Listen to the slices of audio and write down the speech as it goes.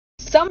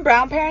Some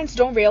brown parents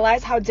don't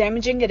realize how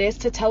damaging it is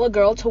to tell a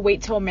girl to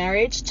wait till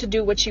marriage to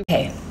do what she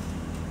Okay,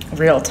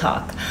 real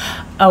talk.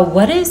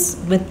 What is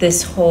with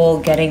this whole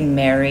getting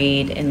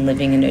married and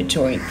living in a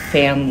joint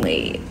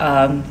family?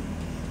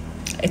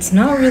 It's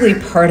not really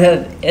part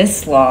of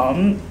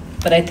Islam,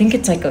 but I think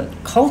it's like a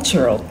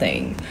cultural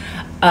thing.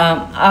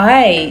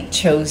 I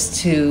chose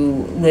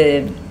to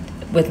live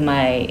with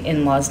my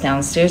in-laws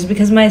downstairs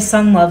because my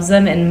son loves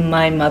them and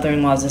my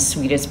mother-in-law is the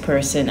sweetest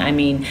person. I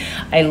mean,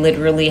 I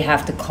literally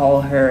have to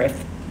call her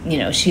if, you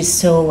know, she's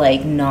so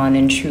like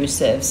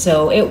non-intrusive.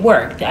 So it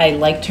worked. I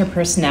liked her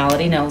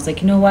personality and I was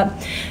like, you know what?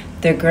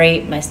 They're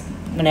great.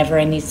 Whenever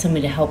I need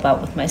somebody to help out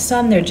with my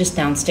son, they're just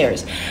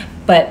downstairs.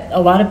 But a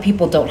lot of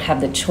people don't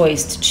have the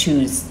choice to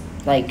choose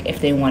like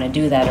if they want to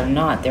do that or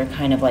not. They're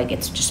kind of like,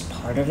 it's just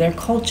part of their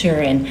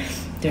culture, and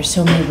there's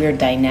so many weird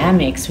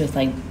dynamics with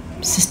like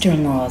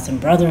sister-in-laws and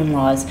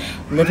brother-in-laws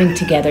living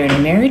together,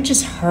 and marriage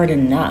is hard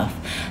enough.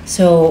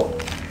 So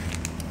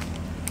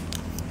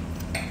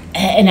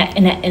and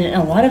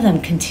a lot of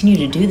them continue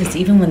to do this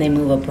even when they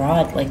move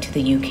abroad, like to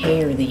the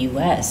UK or the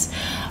US.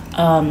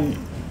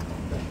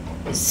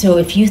 So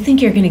if you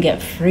think you're going to get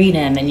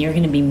freedom and you're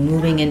going to be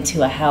moving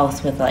into a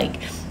house with like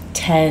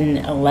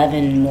 10,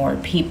 11 more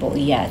people,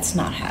 yeah, it's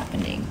not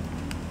happening.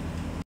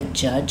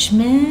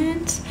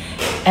 Judgment.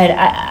 And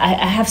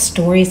I have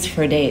stories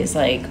for days.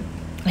 Like,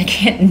 I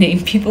can't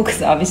name people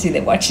because obviously they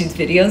watch these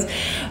videos,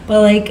 but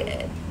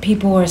like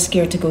people are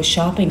scared to go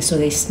shopping, so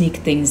they sneak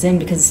things in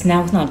because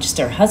now it's not just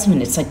their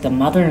husband, it's like the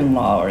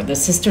mother-in-law or the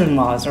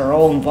sister-in-laws are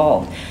all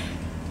involved.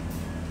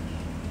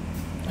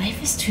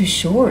 Life is too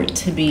short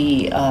to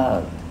be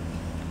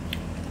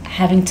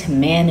having to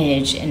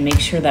manage and make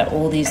sure that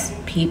all these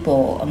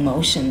people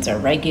emotions are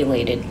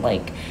regulated.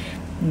 Like,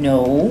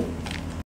 no.